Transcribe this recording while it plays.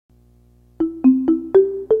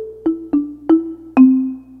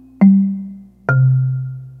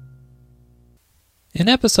In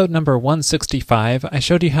episode number 165, I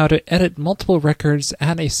showed you how to edit multiple records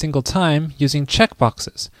at a single time using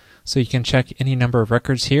checkboxes. So you can check any number of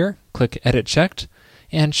records here, click Edit Checked,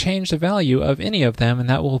 and change the value of any of them, and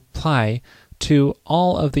that will apply to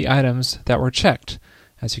all of the items that were checked.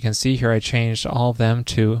 As you can see here, I changed all of them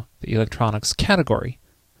to the electronics category.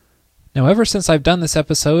 Now, ever since I've done this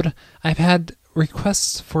episode, I've had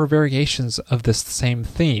requests for variations of this same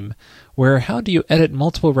theme, where how do you edit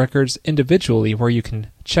multiple records individually, where you can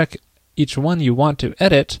check each one you want to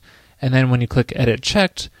edit, and then when you click Edit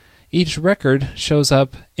Checked, each record shows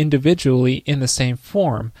up individually in the same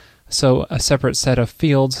form, so a separate set of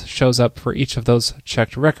fields shows up for each of those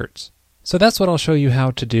checked records. So that's what I'll show you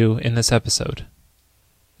how to do in this episode.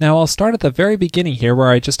 Now I'll start at the very beginning here,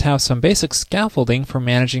 where I just have some basic scaffolding for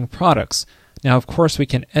managing products. Now of course we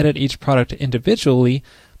can edit each product individually,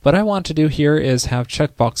 but what I want to do here is have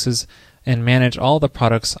checkboxes and manage all the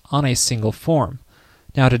products on a single form.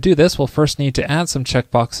 Now to do this, we'll first need to add some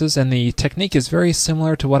checkboxes, and the technique is very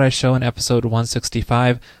similar to what I show in episode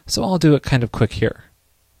 165, so I'll do it kind of quick here.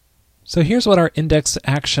 So here's what our index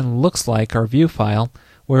action looks like, our view file,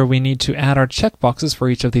 where we need to add our checkboxes for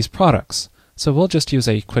each of these products. So we'll just use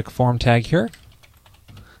a quick form tag here,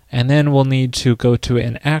 and then we'll need to go to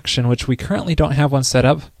an action, which we currently don't have one set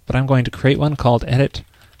up, but I'm going to create one called Edit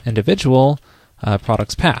Individual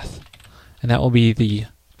Products Path. And that will be the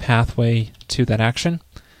pathway to that action.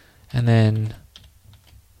 And then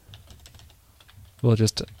we'll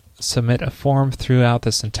just submit a form throughout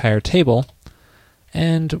this entire table.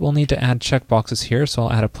 And we'll need to add checkboxes here, so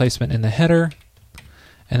I'll add a placement in the header.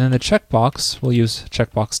 And then the checkbox, we'll use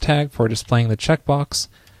checkbox tag for displaying the checkbox.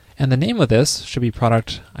 And the name of this should be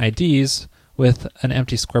product IDs with an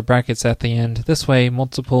empty square brackets at the end. This way,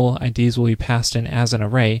 multiple IDs will be passed in as an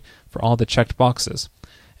array for all the checked boxes.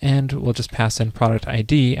 And we'll just pass in product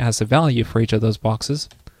ID as a value for each of those boxes.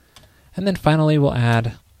 And then finally, we'll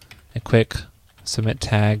add a quick submit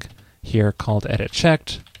tag here called Edit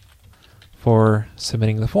Checked for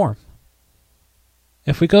submitting the form.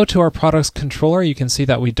 If we go to our products controller, you can see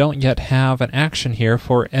that we don't yet have an action here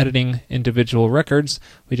for editing individual records.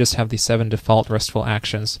 We just have the 7 default RESTful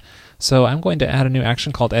actions. So I'm going to add a new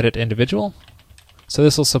action called Edit Individual. So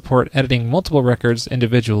this will support editing multiple records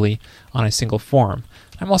individually on a single form.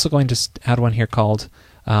 I'm also going to add one here called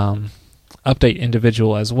Update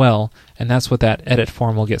Individual as well, and that's what that edit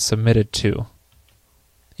form will get submitted to.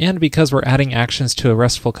 And because we're adding actions to a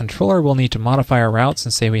RESTful controller, we'll need to modify our routes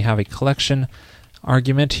and say we have a collection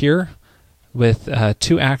argument here with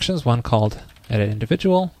 2 actions, one called Edit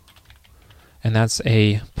Individual, and that's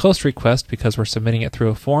a post request because we're submitting it through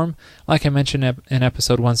a form. Like I mentioned in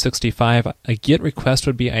episode 165, a GET request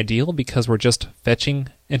would be ideal because we're just fetching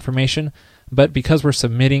information, but because we're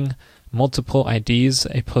submitting multiple IDs,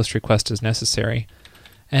 a post request is necessary.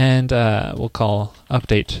 And we'll call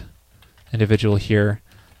Update Individual here,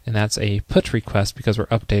 and that's a put request because we're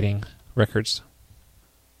updating records.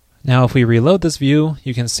 Now if we reload this view,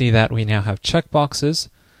 you can see that we now have checkboxes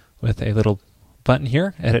with a little button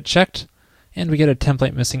here, Edit Checked, and we get a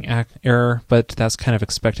template missing error, but that's kind of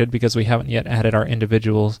expected because we haven't yet added our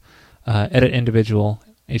Edit Individual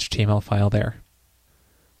HTML file there.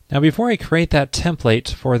 Now before I create that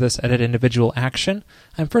template for this Edit Individual action,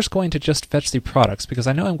 I'm first going to just fetch the products because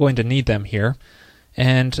I know I'm going to need them here.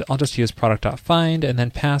 And I'll just use product.find and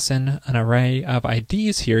then pass in an array of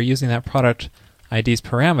IDs here using that product IDs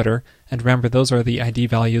parameter, and remember those are the ID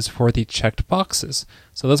values for the checked boxes.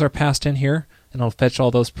 So those are passed in here, and it'll fetch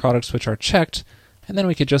all those products which are checked, and then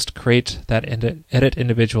we could just create that Edit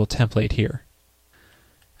Individual template here.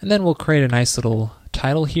 And then we'll create a nice little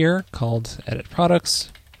title here called Edit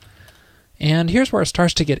Products. And here's where it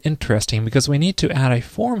starts to get interesting because we need to add a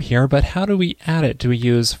form here, but how do we add it? Do we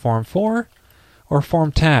use form for or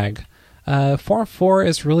form tag? Form for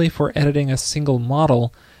is really for editing a single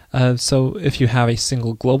model. So if you have a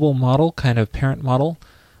single global model, kind of parent model,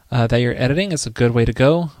 that you're editing, it's a good way to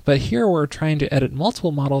go. But here we're trying to edit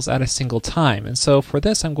multiple models at a single time. And so for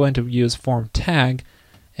this, I'm going to use form tag,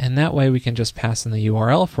 and that way we can just pass in the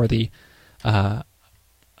URL for the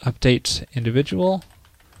update individual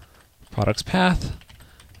products path,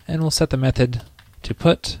 and we'll set the method to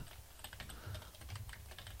put.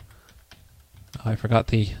 Oh, I forgot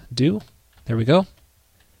the do. There we go.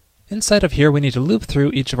 Inside of here, we need to loop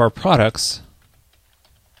through each of our products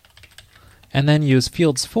and then use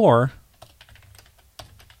fields for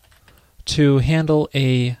to handle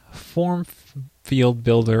a form field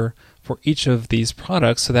builder for each of these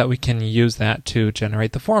products so that we can use that to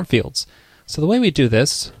generate the form fields. So the way we do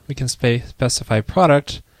this, we can specify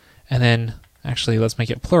product, and then actually let's make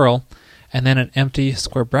it plural, and then an empty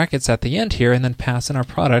square brackets at the end here, and then pass in our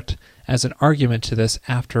product as an argument to this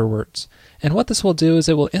afterwards. And what this will do is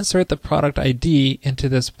it will insert the product ID into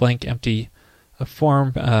this blank empty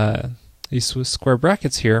form, these square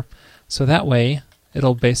brackets here, so that way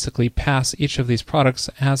it'll basically pass each of these products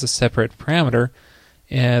as a separate parameter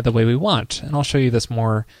the way we want. And I'll show you this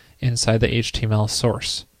more inside the HTML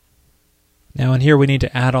source. Now in here we need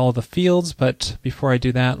to add all the fields, but before I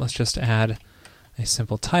do that, let's just add a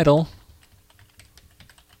simple title,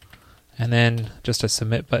 and then just a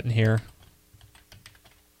submit button here.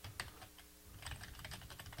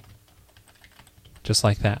 Just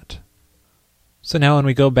like that. So now when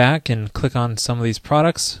we go back and click on some of these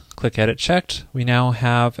products, click Edit Checked, we now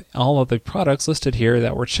have all of the products listed here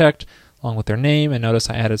that were checked along with their name, and notice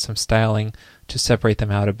I added some styling to separate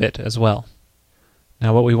them out a bit as well.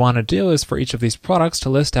 Now what we want to do is for each of these products to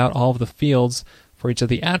list out all of the fields for each of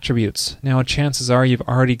the attributes. Now chances are you've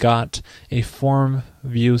already got a form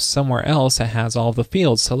view somewhere else that has all of the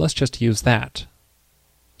fields, so let's just use that.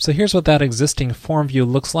 So here's what that existing form view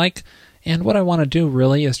looks like. And what I want to do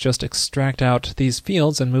really is just extract out these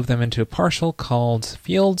fields and move them into a partial called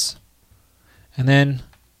fields. And then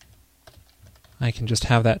I can just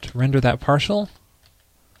have that render that partial.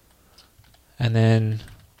 And then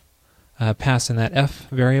pass in that f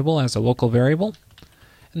variable as a local variable.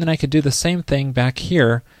 And then I could do the same thing back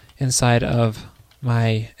here inside of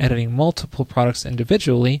my editing multiple products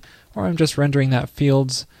individually, or I'm just rendering that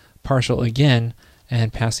fields partial again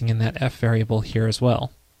and passing in that f variable here as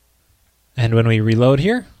well. And when we reload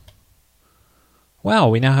here, wow,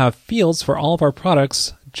 we now have fields for all of our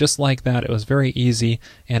products just like that. It was very easy,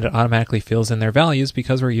 and it automatically fills in their values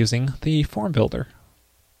because we're using the form builder.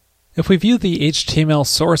 If we view the HTML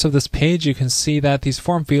source of this page, you can see that these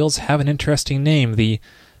form fields have an interesting name. The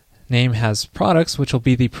name has products, which will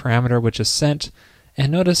be the parameter which is sent, and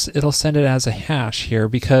notice it'll send it as a hash here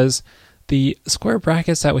because the square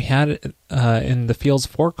brackets that we had in the fields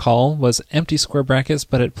for call was empty square brackets,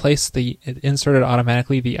 but it inserted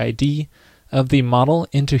automatically the ID of the model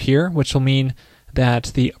into here, which will mean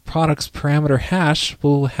that the product's parameter hash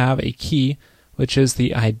will have a key, which is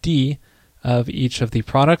the ID of each of the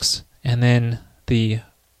products, and then the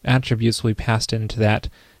attributes will be passed into that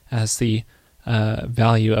as the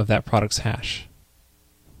value of that product's hash.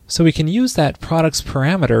 So we can use that products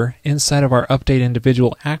parameter inside of our update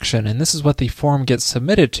individual action, and this is what the form gets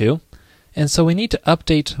submitted to. And so we need to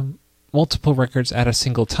update multiple records at a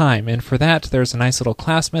single time, and for that there's a nice little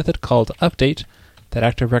class method called update that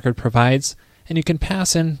ActiveRecord provides, and you can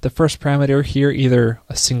pass in the first parameter here either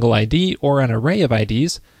a single ID or an array of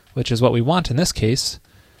IDs, which is what we want in this case.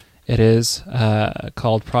 It is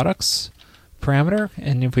called products parameter,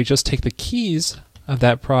 and if we just take the keys of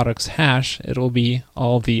that product's hash, it will be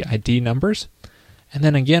all the ID numbers. And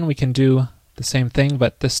then again we can do the same thing,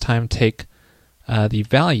 but this time take the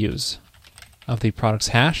values of the product's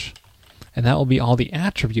hash, and that will be all the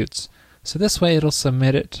attributes. So this way it'll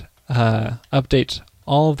submit it, update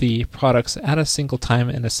all the products at a single time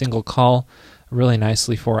in a single call really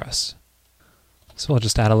nicely for us. So we'll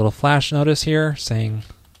just add a little flash notice here saying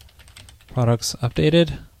products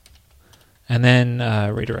updated, and then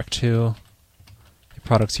redirect to the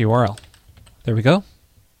products URL. There we go.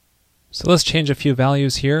 So let's change a few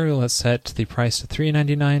values here. Let's set the price to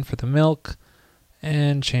 $3.99 for the milk,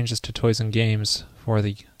 and change this to toys and games for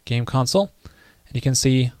the game console. And you can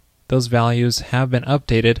see those values have been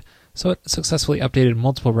updated, so it successfully updated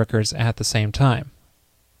multiple records at the same time.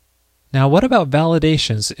 Now what about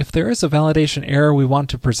validations? If there is a validation error, we want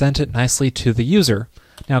to present it nicely to the user.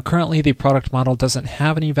 Now currently the product model doesn't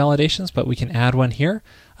have any validations, but we can add one here.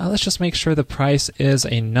 Let's just make sure the price is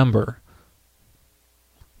a number.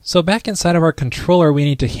 So back inside of our controller, we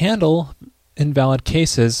need to handle invalid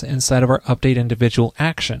cases inside of our update individual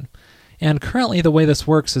action. And currently the way this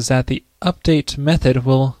works is that the update method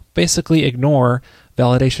will basically ignore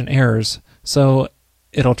validation errors. So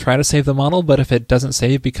it'll try to save the model, but if it doesn't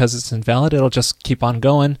save because it's invalid, it'll just keep on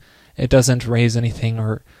going. It doesn't raise anything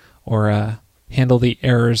or handle the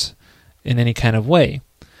errors in any kind of way.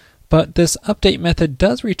 But this update method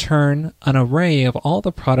does return an array of all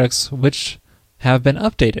the products which have been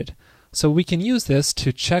updated. So we can use this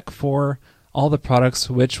to check for all the products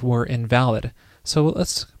which were invalid. So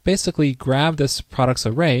let's basically grab this products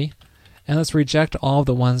array and let's reject all of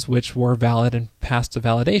the ones which were valid and passed to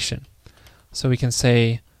validation. So we can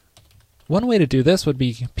say one way to do this would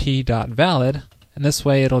be p.valid, and this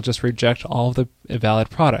way it'll just reject all of the invalid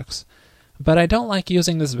products. But I don't like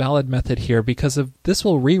using this valid method here because this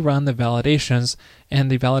will rerun the validations, and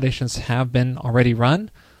the validations have been already run.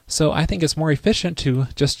 So I think it's more efficient to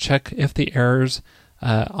just check if the errors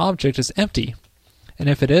object is empty. And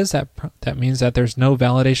if it is, that means that there's no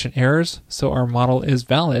validation errors, so our model is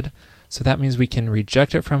valid. So that means we can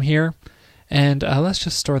reject it from here. And let's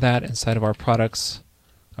just store that inside of our products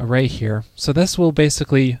array here. So this will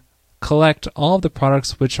basically collect all of the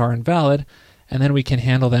products which are invalid, and then we can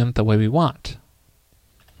handle them the way we want.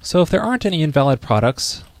 So if there aren't any invalid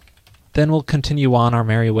products, then we'll continue on our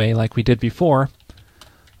merry way like we did before.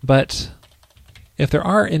 But if there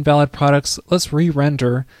are invalid products, let's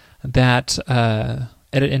re-render that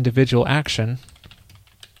edit individual action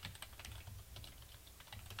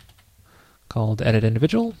called edit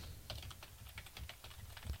individual.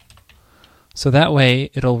 So that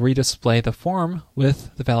way it'll redisplay the form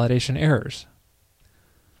with the validation errors.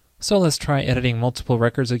 So let's try editing multiple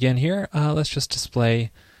records again here. Let's just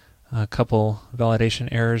display a couple validation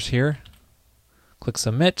errors here. Click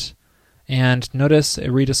submit, and notice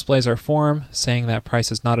it redisplays our form saying that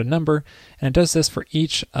price is not a number, and it does this for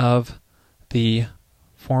each of the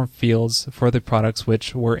form fields for the products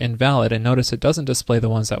which were invalid. And notice it doesn't display the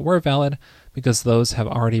ones that were valid because those have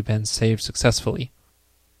already been saved successfully.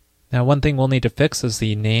 Now, one thing we'll need to fix is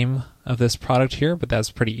the name of this product here, but that's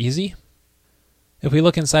pretty easy. If we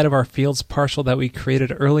look inside of our fields partial that we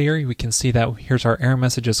created earlier, we can see that here's our error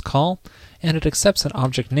messages call, and it accepts an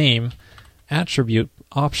object name attribute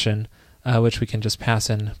option, which we can just pass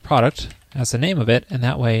in product as the name of it, and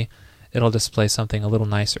that way it'll display something a little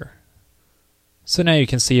nicer. So now you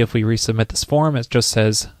can see if we resubmit this form, it just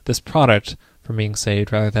says this product from being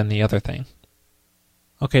saved rather than the other thing.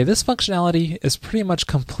 Okay, this functionality is pretty much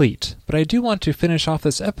complete, but I do want to finish off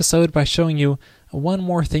this episode by showing you one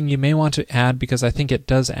more thing you may want to add, because I think it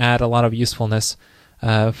does add a lot of usefulness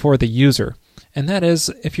for the user. And that is,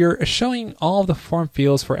 if you're showing all of the form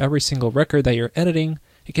fields for every single record that you're editing,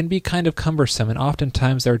 it can be kind of cumbersome, and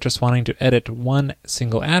oftentimes they're just wanting to edit one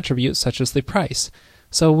single attribute, such as the price.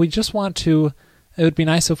 So we just want to, it would be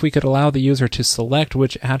nice if we could allow the user to select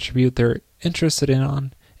which attribute they're interested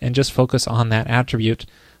in and just focus on that attribute,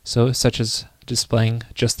 so such as displaying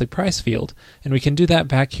just the price field. And we can do that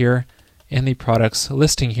back here in the products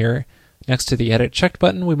listing here. Next to the edit checked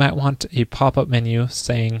button, we might want a pop-up menu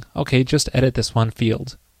saying, okay, just edit this one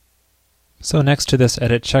field. So next to this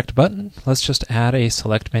edit checked button, let's just add a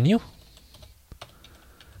select menu.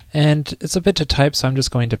 And it's a bit to type, so I'm just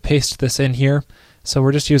going to paste this in here. So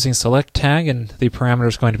we're just using select tag, and the parameter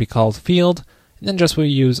is going to be called field. And then just we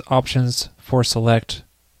use options for select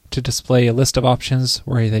to display a list of options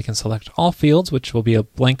where they can select all fields, which will be a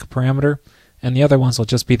blank parameter, and the other ones will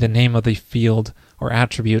just be the name of the field or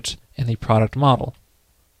attribute in the product model.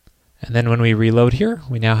 And then when we reload here,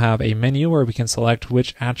 we now have a menu where we can select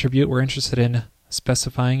which attribute we're interested in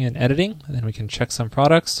specifying and editing, and then we can check some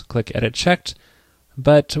products, click edit checked,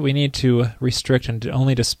 but we need to restrict and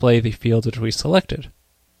only display the fields which we selected.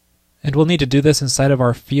 And we'll need to do this inside of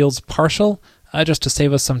our fields partial. Just to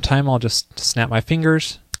save us some time, I'll just snap my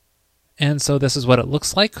fingers. And so this is what it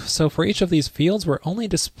looks like. So for each of these fields, we're only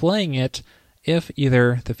displaying it if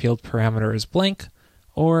either the field parameter is blank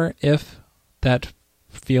or if that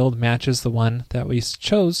field matches the one that we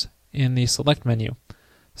chose in the select menu.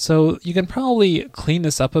 So you can probably clean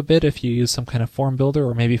this up a bit if you use some kind of form builder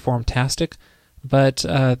or maybe Formtastic, but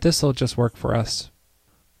this will just work for us.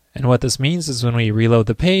 And what this means is when we reload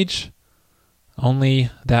the page,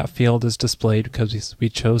 only that field is displayed because we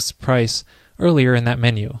chose price earlier in that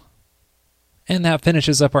menu. And that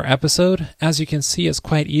finishes up our episode. As you can see, it's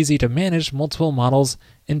quite easy to manage multiple models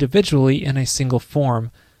individually in a single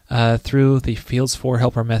form through the fields for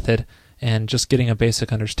helper method, and just getting a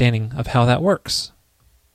basic understanding of how that works.